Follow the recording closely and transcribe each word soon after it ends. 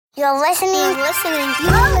You're listening to Ear Snacks.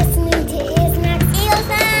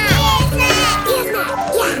 Yeah.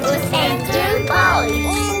 With Andrew and Polly.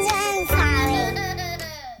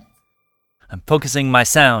 I'm focusing my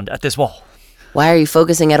sound at this wall. Why are you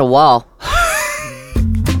focusing at a wall?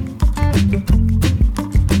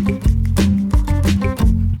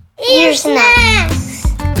 Ear Snacks.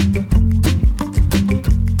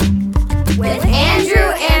 With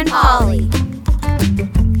Andrew and Polly.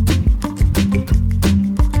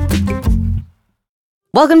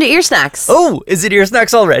 Welcome to Ear Snacks. Oh, is it Ear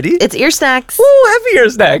Snacks already? It's Ear Snacks. Ooh, happy Ear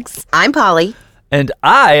Snacks. I'm Polly. And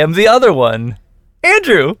I am the other one,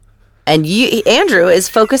 Andrew. And Andrew is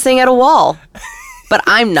focusing at a wall. But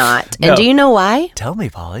I'm not. And No. do you know why? Tell me,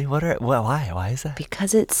 Polly, why? Why is that?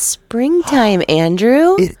 Because it's springtime,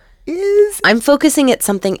 Andrew. It is. I'm focusing at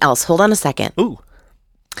something else. Hold on a second. Ooh.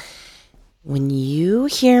 When you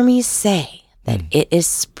hear me say that it is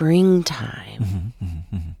springtime,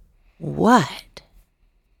 what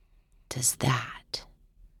does that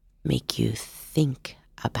make you think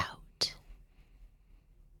about?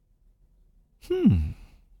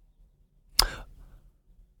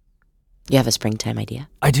 You have a springtime idea?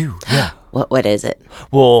 I do, yeah. What is it?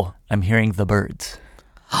 Well, I'm hearing the birds.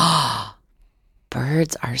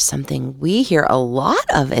 Birds are something we hear a lot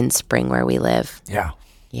of in spring where we live. Yeah.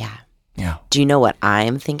 Yeah. Yeah. Do you know what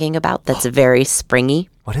I'm thinking about that's very springy?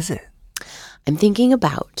 What is it? I'm thinking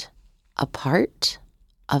about a part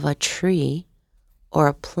of a tree or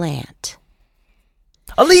a plant.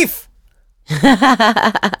 A leaf.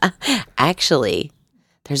 Actually,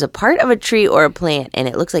 there's a part of a tree or a plant, and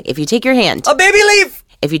it looks like if you take your hand, A baby leaf.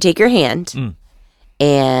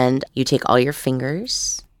 and you take all your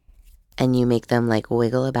fingers and you make them like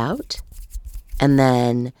wiggle about, and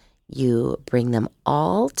then you bring them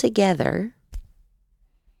all together,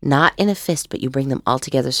 not in a fist, but you bring them all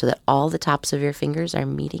together so that all the tops of your fingers are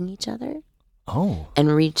meeting each other, Oh.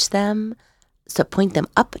 and reach them, so point them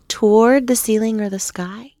up toward the ceiling or the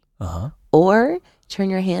sky, Uh-huh. or turn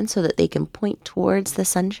your hand so that they can point towards the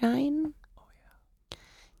sunshine. Oh, yeah.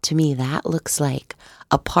 To me, that looks like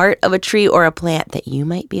a part of a tree or a plant that you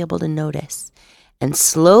might be able to notice. And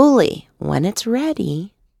slowly, when it's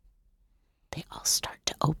ready, they all start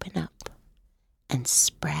to open up and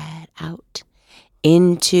spread out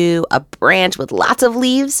into a branch with lots of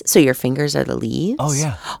leaves. So your fingers are the leaves. Oh,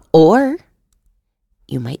 yeah. Or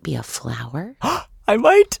you might be a flower. I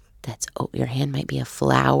might. Your hand might be a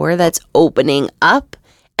flower that's opening up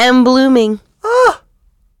and blooming. What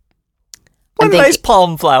I'm a nice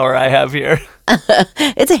palm flower I have here.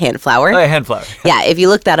 It's a hand flower. Oh, a hand flower. Yeah, if you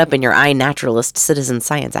look that up in your iNaturalist Citizen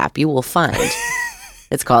Science app, you will find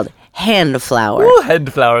it's called hand flower. Ooh,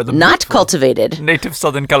 hand flower. The Not beautiful cultivated. native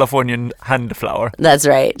Southern Californian hand flower. That's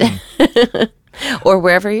right. Or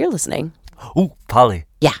wherever you're listening. Ooh, Polly.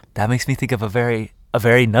 Yeah. That makes me think of a very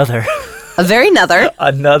another A very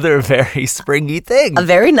another very springy thing. a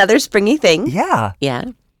very another springy thing. Yeah. Yeah.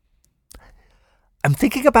 I'm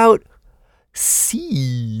thinking about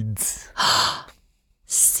seeds.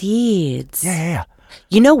 Seeds. Yeah.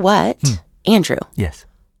 You know what, Andrew? Yes.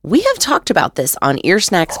 We have talked about this on Ear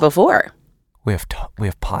Snacks before. We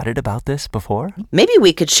have potted about this before. Maybe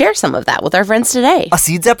we could share some of that with our friends today. A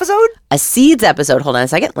seeds episode? A seeds episode. Hold on a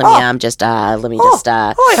second. Let me just I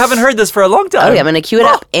haven't heard this for a long time. Okay, I'm going to cue it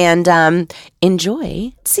up and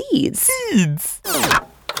enjoy seeds. Seeds.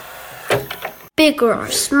 Bigger or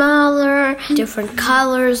smaller, different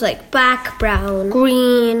colors like black, brown,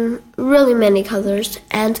 green, really many colors,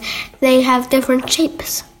 and they have different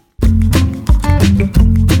shapes.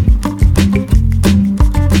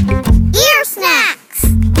 Ear Snacks.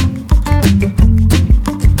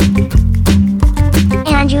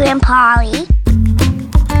 Andrew and Polly.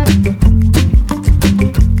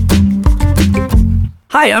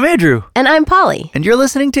 Hi, I'm Andrew, And I'm Polly, and you're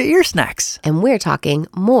listening to Ear Snacks. and we're talking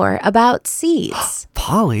more about seeds.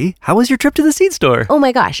 Polly, how was your trip to the seed store? Oh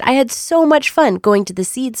my gosh, I had so much fun going to the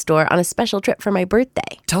seed store on a special trip for my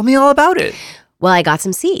birthday. Tell me all about it. Well, I got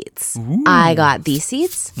some seeds. I got these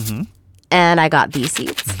seeds, and I got these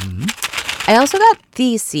seeds. I also got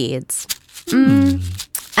these seeds,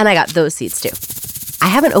 and I got those seeds too. I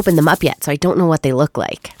haven't opened them up yet, so I don't know what they look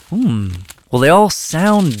like. Well, they all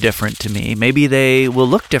sound different to me. Maybe they will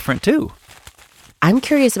look different too. I'm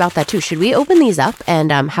curious about that too. Should we open these up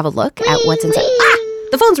and have a look at what's inside? Ah!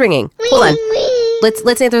 The phone's ringing. Hold on.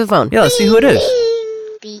 Let's answer the phone. Yeah, let's see who it is.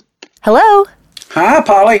 Hello? Hi,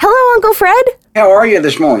 Polly. Hello, Uncle Fred? How are you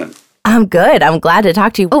this morning? I'm good. I'm glad to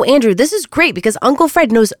talk to you. Oh, Andrew, this is great because Uncle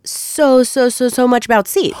Fred knows so much about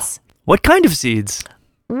seeds. What kind of seeds?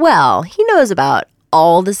 Well, he knows about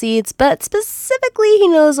all the seeds, but specifically he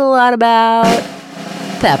knows a lot about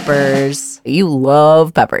Peppers. You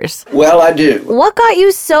love peppers. Well, I do. What got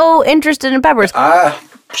you so interested in peppers? I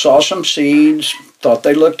saw some seeds, thought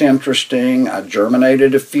they looked interesting. I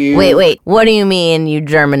germinated a few. Wait. What do you mean you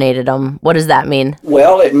germinated them? What does that mean?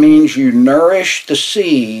 Well, it means you nourish the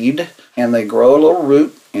seed and they grow a little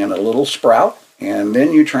root and a little sprout, and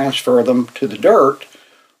then you transfer them to the dirt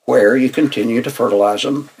where you continue to fertilize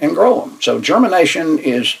them and grow them. So germination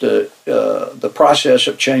is the process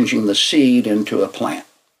of changing the seed into a plant.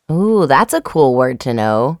 Ooh, that's a cool word to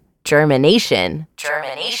know. Germination.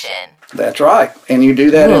 That's right. And you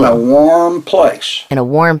do that in a warm place. In a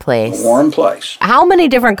warm place. A warm place. How many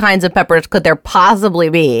different kinds of peppers could there possibly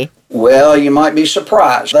be? Well, you might be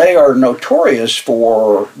surprised. They are notorious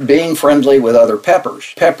for being friendly with other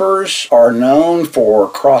peppers. Peppers are known for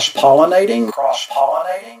cross-pollinating.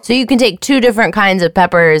 So you can take 2 different kinds of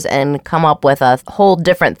peppers and come up with a whole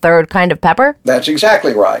different third kind of pepper? That's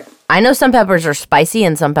exactly right. I know some peppers are spicy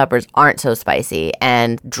and some peppers aren't so spicy.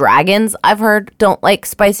 And dragons, I've heard, don't like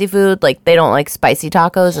spicy food. Like, they don't like spicy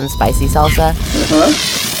tacos and spicy salsa.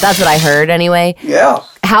 That's what I heard anyway. Yeah.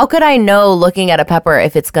 How could I know looking at a pepper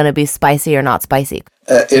if it's going to be spicy or not spicy?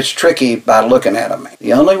 It's tricky by looking at them.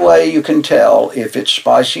 The only way you can tell if it's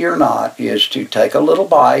spicy or not is to take a little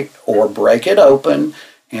bite or break it open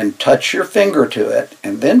and touch your finger to it,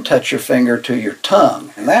 and then touch your finger to your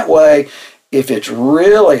tongue. And that way, if it's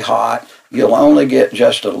really hot, you'll only get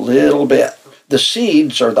just a little bit. The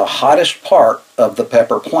seeds are the hottest part of the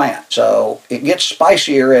pepper plant, so it gets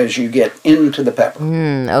spicier as you get into the pepper.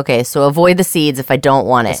 Okay, so avoid the seeds if I don't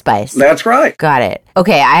want it spice. That's right. Got it.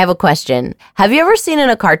 Okay, I have a question. Have you ever seen in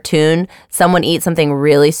a cartoon someone eat something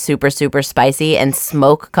really super, super spicy and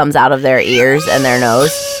smoke comes out of their ears and their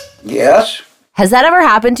nose? Yes. Has that ever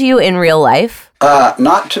happened to you in real life?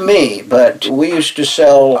 Not to me, but we used to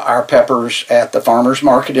sell our peppers at the farmer's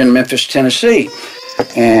market in Memphis, Tennessee.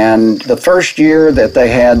 And the first year that they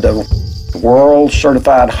had the world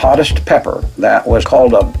certified hottest pepper, that was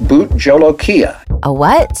called a Boot Jolokia. A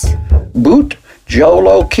what? Boot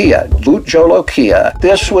Jolokia.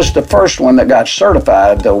 This was the first one that got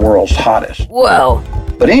certified the world's hottest. Whoa.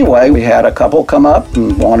 But anyway, we had a couple come up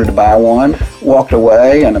and wanted to buy one, walked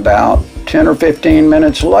away, and about 10 or 15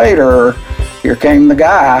 minutes later, here came the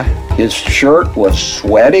guy. His shirt was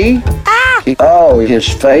sweaty. His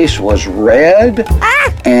face was red.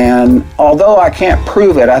 And although I can't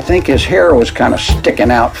prove it, I think his hair was kind of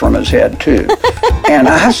sticking out from his head too. And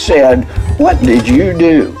I said, "What did you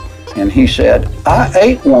do?" And he said, "I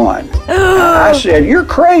ate one." I said, "You're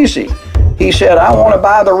crazy." He said, "I want to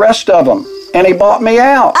buy the rest of them." And he bought me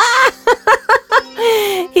out.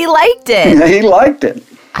 He liked it. He liked it.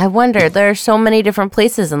 I wonder, there are so many different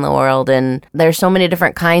places in the world, and there's so many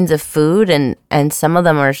different kinds of food, and some of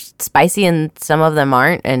them are spicy and some of them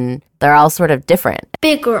aren't, and they're all sort of different.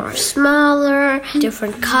 Bigger or smaller,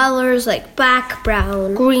 different colors like black,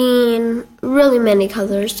 brown, green, really many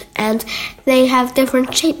colors, and they have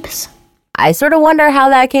different shapes. I sort of wonder how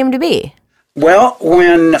that came to be. Well,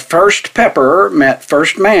 when first pepper met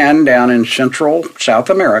first man down in Central South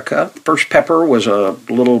America, first pepper was a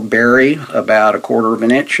little berry about 1/4 of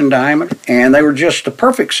an inch in diameter, and they were just the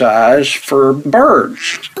perfect size for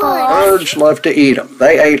birds. Birds love to eat them.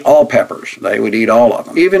 They ate all peppers. They would eat all of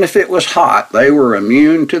them. Even if it was hot, they were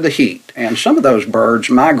immune to the heat. And some of those birds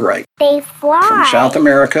migrate They fly. from South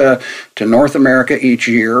America to North America each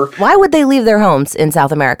year. Why would they leave their homes in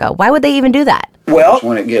South America? Why would they even do that? Well,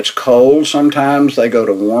 when it gets cold, sometimes they go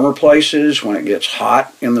to warmer places. When it gets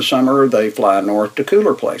hot in the summer, they fly north to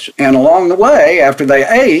cooler places. And along the way, after they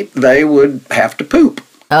ate, they would have to poop.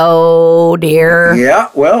 Oh, dear. Yeah,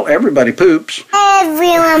 well, everybody poops.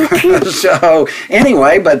 Everyone poops. So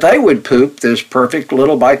anyway, but they would poop this perfect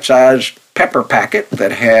little bite-sized pepper packet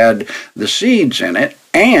that had the seeds in it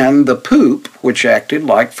and the poop, which acted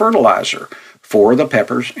like fertilizer for the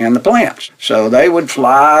peppers and the plants. So they would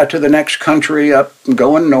fly to the next country up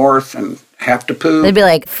going north and have to poop. They'd be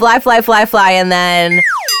like, fly, fly, fly, fly, and then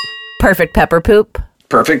perfect pepper poop.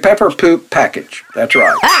 Perfect pepper poop package. That's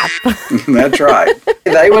right. That's right.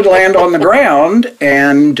 They would land on the ground,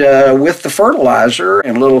 and with the fertilizer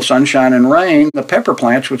and a little sunshine and rain, the pepper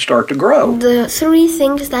plants would start to grow. The 3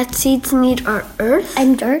 things that seeds need are earth,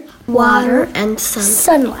 And dirt, water, and sun.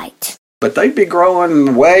 sunlight. But they'd be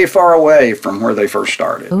growing way far away from where they first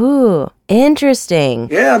started. Ooh, interesting.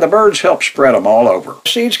 Yeah, the birds help spread them all over.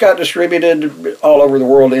 Seeds got distributed all over the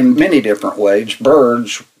world in many different ways.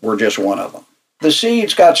 Birds were just one of them. The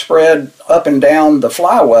seeds got spread up and down the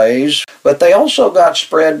flyways, but they also got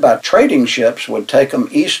spread by trading ships would take them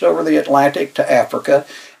east over the Atlantic to Africa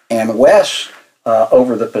and west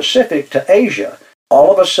over the Pacific to Asia. all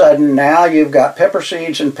of a sudden now you've got pepper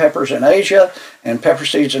seeds and peppers in Asia and pepper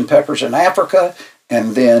seeds and peppers in Africa,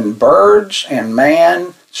 and then birds and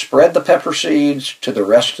man spread the pepper seeds to the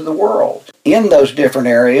rest of the world. In those different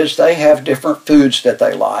areas, they have different foods that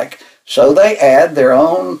they like, so they add their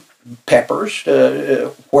own peppers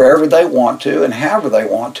wherever they want to and however they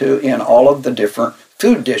want to in all of the different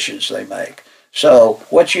food dishes they make. So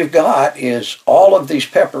what you've got is all of these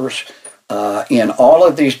peppers in all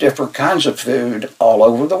of these different kinds of food all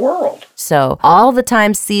over the world. So all the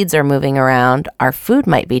time seeds are moving around, our food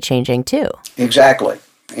might be changing too. Exactly.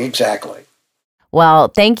 Well,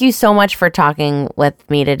 thank you so much for talking with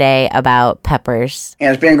me today about peppers.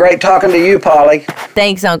 And it's been great talking to you, Polly.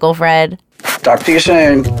 Thanks, Uncle Fred. Talk to you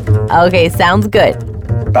soon. Okay, sounds good.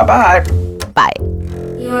 Bye-bye. Bye.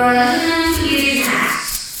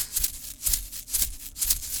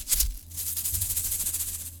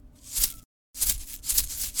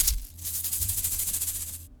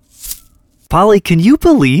 Polly, can you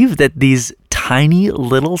believe that these tiny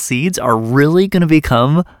little seeds are really going to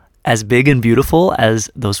become as big and beautiful as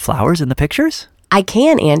those flowers in the pictures? I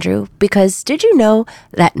can, Andrew, because did you know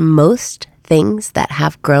that most things that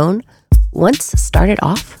have grown once started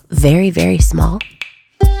off very, very small?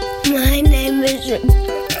 My name is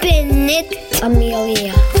Bennett,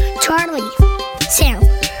 Amelia, Charlie, Sam,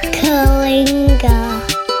 Kalinga,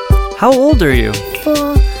 How old are you?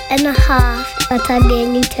 4.5. But I'm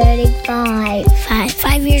nearly turning 5.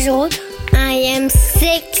 5 years old. I am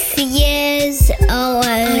 6 years old.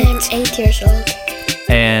 I am 8 years old.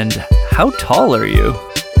 And how tall are you?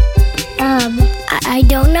 I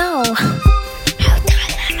don't know. How tall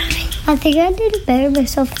am I? I think I did better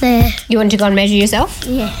myself there. You want to go and measure yourself?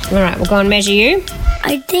 Yeah. All right, we'll go and measure you.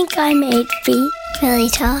 I think I'm 8 feet. Really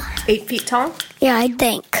tall. 8 feet tall? Yeah, I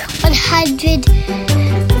think. 110.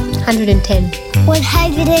 110.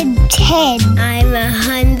 I'm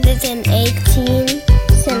 118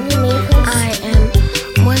 centimeters. I am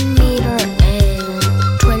 1 meter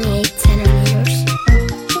and 28 centimeters.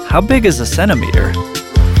 How big is a centimeter?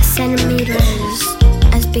 A centimeter is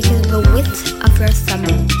as big as the width of your thumb.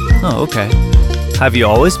 Oh, okay. Have you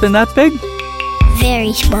always been that big?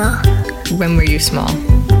 Very small. When were you small?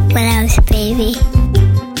 When I was a baby.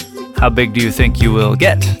 How big do you think you will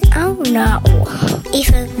get? Oh no.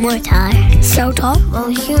 Even more tall. So tall? Well,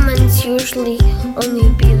 humans usually only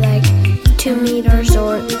be like 2 meters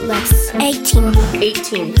or less. 18.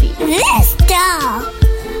 18 feet. This tall.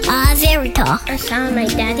 Very tall. I sound like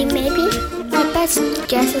daddy, maybe? My best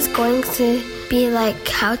guess is going to be like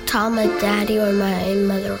how tall my daddy or my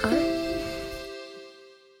mother are.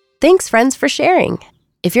 Thanks, friends, for sharing.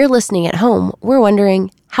 If you're listening at home, we're wondering,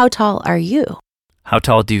 how tall are you? How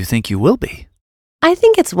tall do you think you will be? I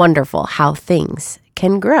think it's wonderful how things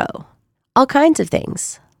can grow. All kinds of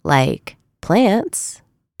things, like plants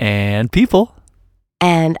And people.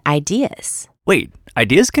 and ideas. Wait,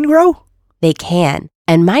 ideas can grow? They can.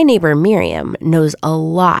 And my neighbor Miriam knows a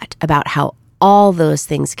lot about how all those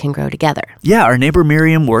things can grow together. Yeah, our neighbor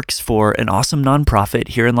Miriam works for an awesome nonprofit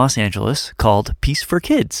here in Los Angeles called Peace for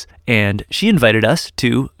Kids. And she invited us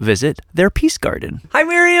to visit their peace garden. Hi,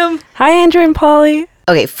 Miriam. Hi, Andrew and Polly.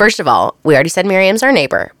 Okay, first of all, we already said Miriam's our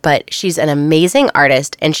neighbor, but she's an amazing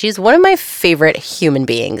artist and she's one of my favorite human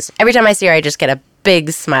beings. Every time I see her, I just get a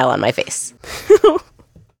big smile on my face.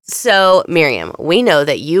 So, Miriam, we know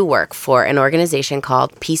that you work for an organization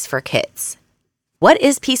called Peace for Kids. What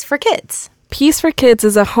is Peace for Kids? Peace for Kids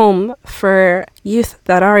is a home for youth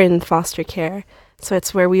that are in foster care. So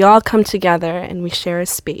it's where we all come together and we share a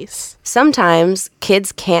space. Sometimes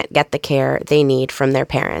kids can't get the care they need from their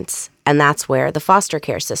parents, and that's where the foster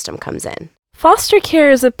care system comes in. Foster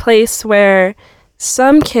care is a place where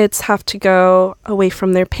some kids have to go away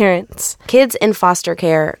from their parents. Kids in foster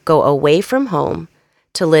care go away from home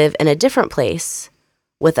to live in a different place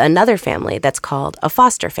with another family that's called a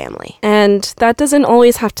foster family. And that doesn't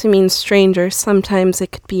always have to mean strangers. Sometimes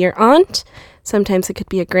it could be your aunt. Sometimes it could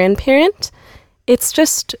be a grandparent. It's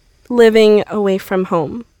just living away from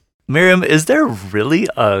home. Miriam, is there really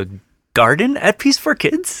a garden at Peace for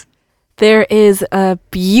Kids? There is a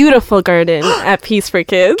beautiful garden at Peace for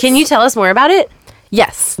Kids. Can you tell us more about it?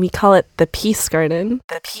 Yes, we call it the Peace Garden.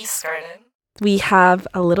 The Peace Garden. We have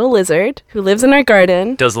a little lizard who lives in our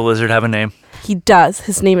garden. Does the lizard have a name? He does.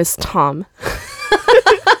 His name is Tom.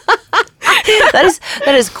 That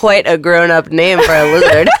is quite a grown-up name for a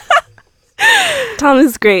lizard. Tom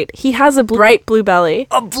is great. He has a bright blue belly.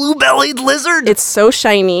 A blue-bellied lizard? It's so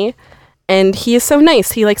shiny, and he is so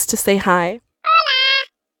nice. He likes to say hi.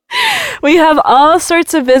 We have all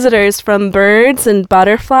sorts of visitors, from birds and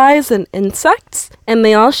butterflies and insects, and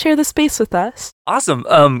they all share the space with us.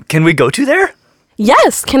 Awesome. Can we go to there?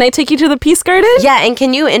 Yes, can I take you to the Peace Garden? Yeah, and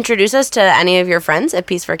can you introduce us to any of your friends at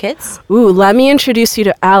Peace for Kids? Ooh, let me introduce you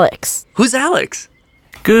to Alex. Who's Alex?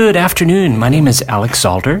 Good afternoon. My name is Alex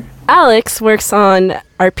Zalder. Alex works on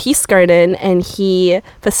our Peace Garden, and he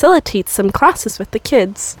facilitates some classes with the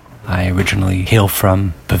kids. I originally hail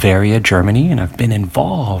from Bavaria, Germany, and I've been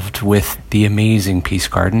involved with the amazing Peace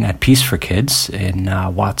Garden at Peace for Kids in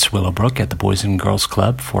Watts Willowbrook at the Boys and Girls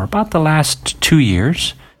Club for about the last 2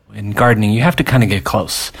 years. In gardening, you have to kind of get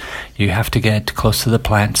close. You have to get close to the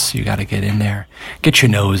plants. You got to get in there, get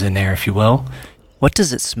your nose in there, if you will. What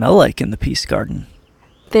does it smell like in the Peace Garden?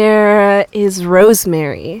 There is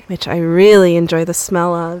rosemary, which I really enjoy the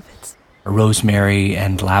smell of. It's Rosemary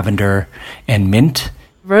and lavender and mint.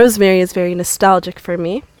 Rosemary is very nostalgic for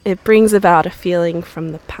me. It brings about a feeling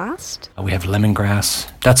from the past. We have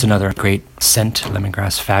lemongrass. That's another great scent.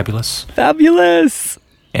 Lemongrass, fabulous. Fabulous!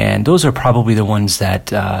 And those are probably the ones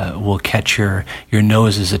that will catch your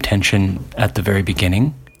nose's attention at the very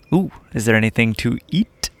beginning. Ooh, is there anything to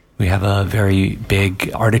eat? We have a very big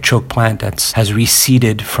artichoke plant that has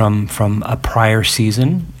reseeded from a prior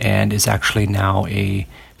season and is actually now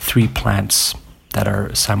 3 plants that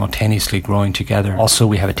are simultaneously growing together. Also,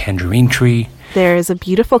 we have a tangerine tree. There is a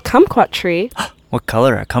beautiful kumquat tree. What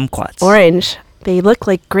color are kumquats? Orange. They look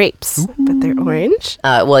like grapes, but they're orange.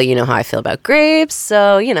 Well, you know how I feel about grapes,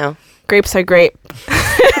 so, Grapes are grape.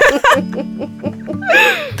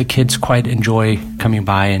 The kids quite enjoy coming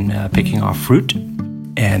by and picking off fruit.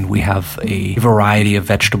 And we have a variety of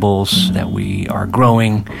vegetables that we are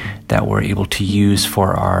growing that we're able to use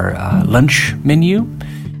for our lunch menu.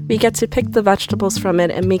 We get to pick the vegetables from it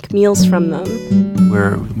and make meals from them.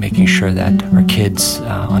 We're making sure that our kids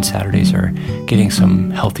on Saturdays are getting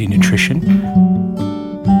some healthy nutrition.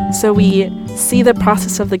 So we see the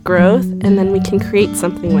process of the growth, and then we can create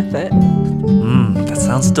something with it. That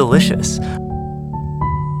sounds delicious.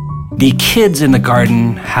 The kids in the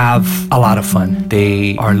garden have a lot of fun.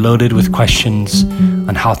 They are loaded with questions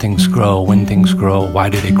on how things grow, when things grow, why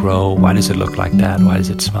do they grow, why does it look like that, why does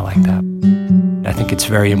it smell like that. I think it's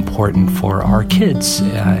very important for our kids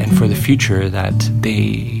and for the future that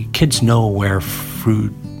kids know where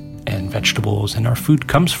fruit and vegetables and our food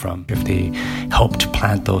comes from. If they helped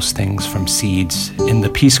plant those things from seeds in the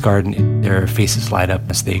Peace Garden, their faces light up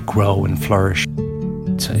as they grow and flourish.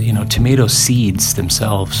 So, tomato seeds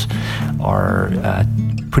themselves are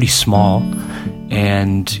pretty small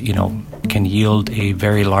and, can yield a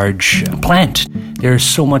very large plant. There's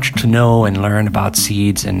so much to know and learn about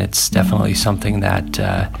seeds, and it's definitely something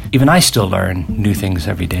that even I still learn new things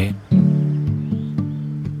every day.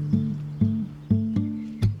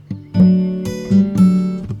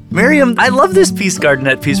 Miriam, I love this Peace Garden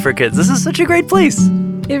at Peace for Kids. This is such a great place.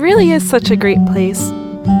 It really is such a great place.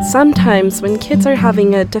 Sometimes when kids are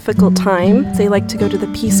having a difficult time, they like to go to the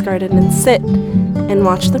Peace Garden and sit and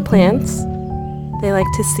watch the plants. They like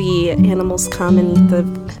to see animals come and eat the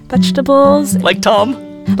vegetables. Like Tom.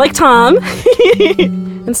 Like Tom.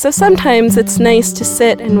 And so sometimes it's nice to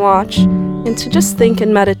sit and watch and to just think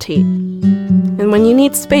and meditate. And when you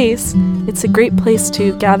need space, it's a great place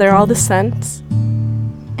to gather all the scents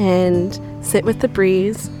and sit with the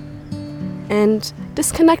breeze and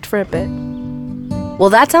disconnect for a bit. Well,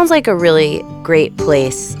 that sounds like a really great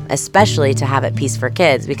place, especially to have at Peace for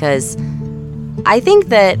Kids, because I think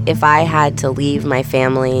that if I had to leave my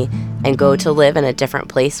family and go to live in a different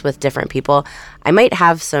place with different people, I might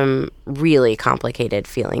have some really complicated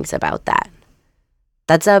feelings about that.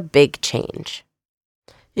 That's a big change.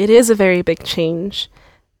 It is a very big change.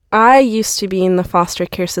 I used to be in the foster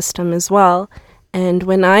care system as well, and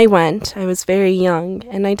when I went, I was very young,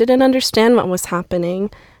 and I didn't understand what was happening.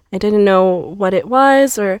 I didn't know what it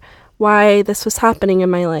was or why this was happening in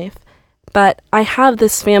my life. But I have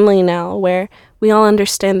this family now where we all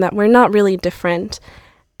understand that we're not really different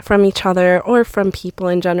from each other or from people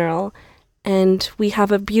in general, and we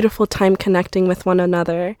have a beautiful time connecting with one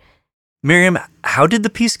another. Miriam, how did the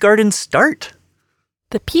Peace Garden start?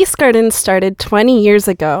 The Peace Garden started 20 years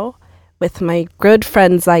ago with my good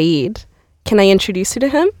friend Zaid. Can I introduce you to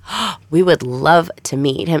him? We would love to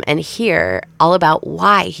meet him and hear all about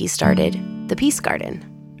why he started the Peace Garden.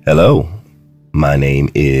 Hello, my name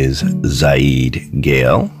is Zaid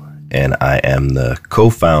Gale, and I am the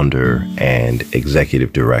co-founder and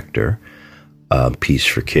executive director of Peace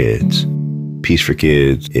for Kids. Peace for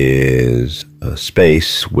Kids is a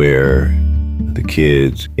space where the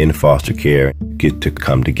kids in foster care get to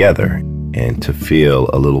come together and to feel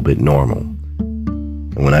a little bit normal.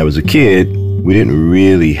 When I was a kid, we didn't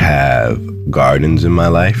really have gardens in my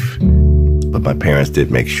life, but my parents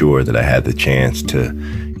did make sure that I had the chance to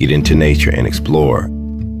get into nature and explore.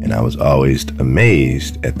 And I was always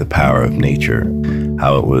amazed at the power of nature,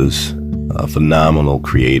 how it was a phenomenal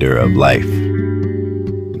creator of life.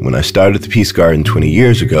 When I started the Peace Garden 20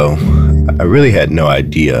 years ago, I really had no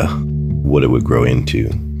idea what it would grow into.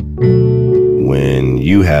 When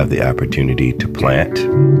you have the opportunity to plant,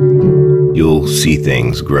 you'll see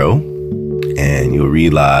things grow, and you'll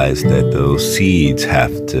realize that those seeds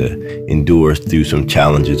have to endure through some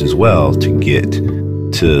challenges as well to get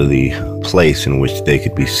to the place in which they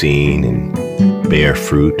could be seen and bear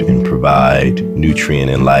fruit and provide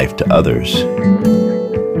nutrient and life to others.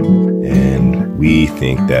 And we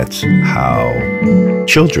think that's how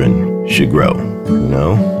children should grow, you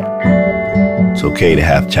know? It's okay to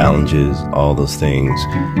have challenges. All those things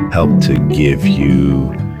help to give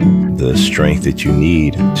you the strength that you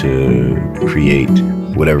need to create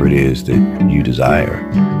whatever it is that you desire.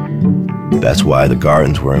 That's why the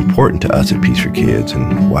gardens were important to us at Peace for Kids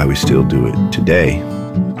and why we still do it today.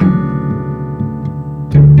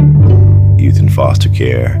 Youth in foster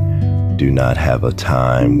care do not have a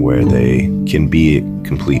time where they can be at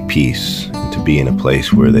complete peace, to be in a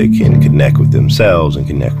place where they can connect with themselves and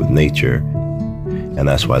connect with nature. And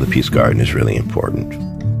that's why the Peace Garden is really important.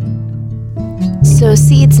 So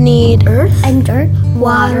seeds need earth and dirt,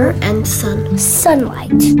 water and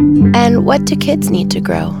sunlight. And what do kids need to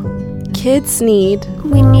grow? Kids need...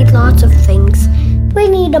 We need lots of things. We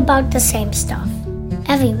need about the same stuff.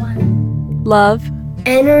 Everyone. Love.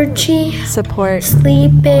 Energy. Support.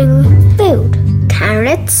 Sleeping. Food.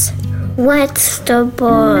 Carrots. Vegetables.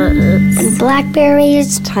 And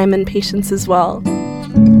blackberries. Time and patience as well.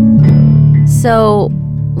 So,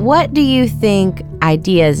 what do you think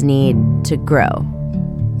ideas need to grow?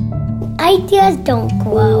 Ideas don't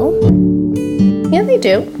grow. Yeah, they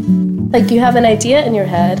do. Like you have an idea in your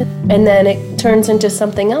head and then it turns into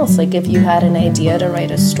something else. Like if you had an idea to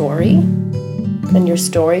write a story and your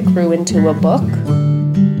story grew into a book.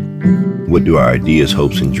 What do our ideas,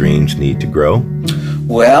 hopes, and dreams need to grow?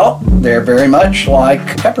 Well, they're very much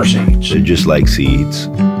like pepper seeds. They're just like seeds.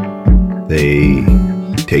 They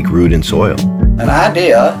take root in soil. An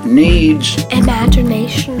idea needs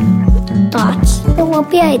imagination, thoughts. There won't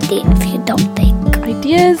be an idea if you don't think.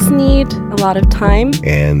 Ideas need a lot of time.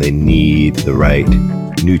 And they need the right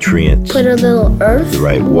nutrients. Put a little earth. The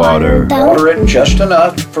right water. Water it just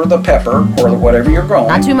enough for the pepper or whatever you're growing.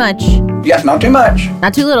 Not too much. Yeah, not too much.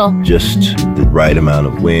 Not too little. Just the right amount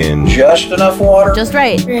of wind. Just enough water. Just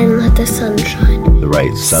right. And let the sun shine. The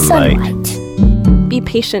right sunlight. Be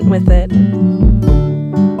patient with it.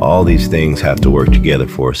 All these things have to work together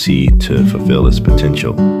for a seed to fulfill its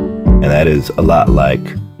potential. And that is a lot like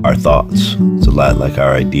our thoughts. It's a lot like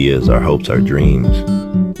our ideas, our hopes, our dreams.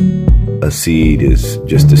 A seed is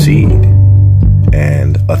just a seed.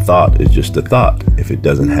 And a thought is just a thought if it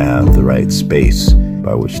doesn't have the right space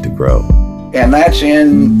by which to grow. And that's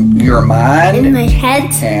in your mind. In my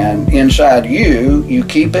head. And inside you, you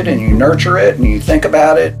keep it and you nurture it and you think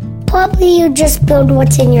about it. Probably you just build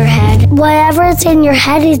what's in your head. Whatever's in your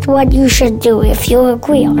head is what you should do if you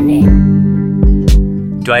agree on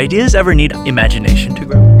it. Do ideas ever need imagination to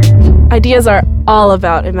grow? Ideas are all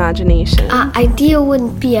about imagination. An idea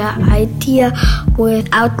wouldn't be an idea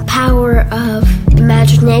without the power of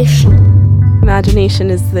imagination. Imagination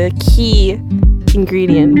is the key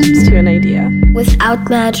ingredient to an idea. Without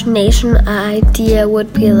imagination, an idea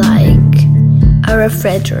would be like a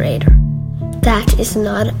refrigerator. That is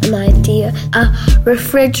not an idea. A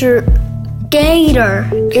refrigerator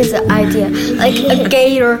is an idea. Like a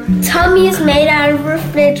gator. Tommy is made out of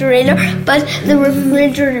refrigerator, but the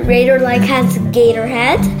refrigerator like has a gator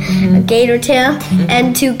head, a gator tail,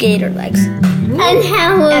 and 2 gator legs. And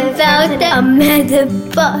how about a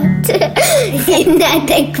metapod?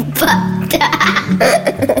 Genetic butt.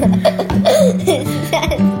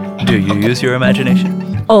 Do you use your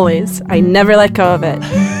imagination? Always. I never let go of it.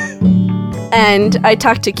 And I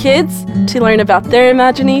talk to kids to learn about their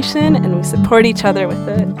imagination, and we support each other with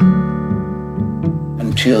it.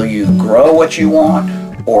 Until you grow what you want,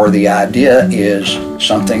 or the idea is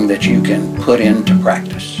something that you can put into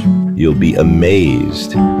practice. You'll be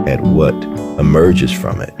amazed at what emerges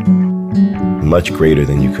from it. Much greater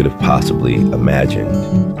than you could have possibly imagined.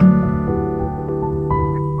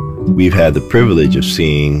 We've had the privilege of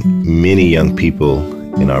seeing many young people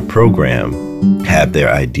in our program have their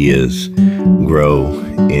ideas grow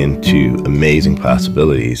into amazing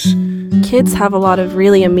possibilities. Kids have a lot of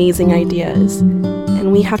really amazing ideas,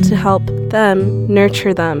 and we have to help them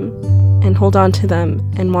nurture them and hold on to them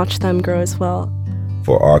and watch them grow as well.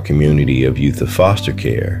 For our community of youth of foster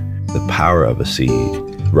care, the power of a seed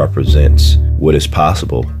represents what is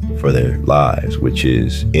possible for their lives, which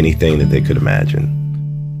is anything that they could imagine.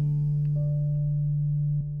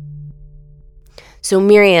 So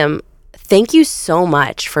Miriam, thank you so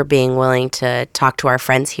much for being willing to talk to our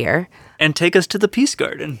friends here. And take us to the Peace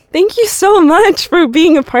Garden. Thank you so much for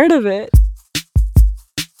being a part of it.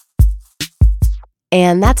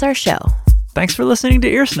 And that's our show. Thanks for listening to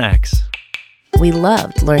Ear Snacks. We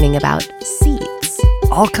loved learning about seeds.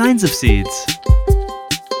 All kinds of seeds.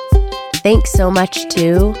 Thanks so much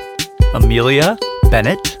to Amelia,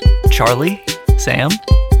 Bennett, Charlie, Sam,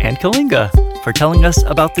 and Kalinga for telling us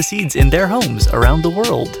about the seeds in their homes around the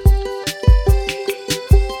world.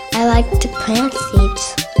 I like to plant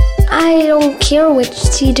seeds. I don't care which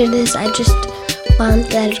seed it is, I just want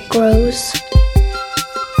that it grows.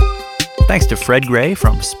 Thanks to Fred Gray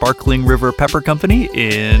from Sparkling River Pepper Company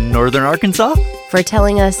in northern Arkansas for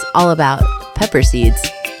telling us all about pepper seeds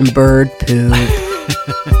and bird poop.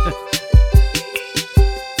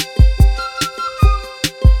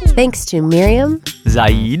 Thanks to Miriam,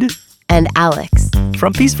 Zaid, and Alex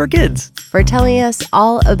from Peace for Kids for telling us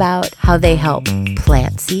all about how they help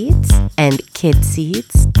plant seeds and kid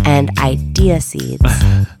seeds and idea seeds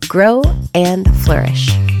grow and flourish.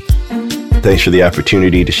 Thanks for the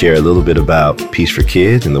opportunity to share a little bit about Peace for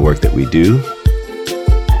Kids and the work that we do.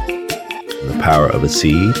 The power of a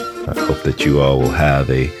seed. I hope that you all will have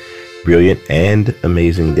a brilliant and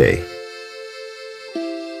amazing day.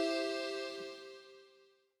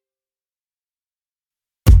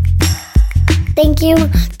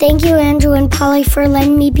 Thank you, Andrew and Polly, for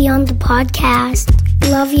letting me be on the podcast.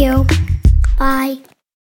 Love you. Bye.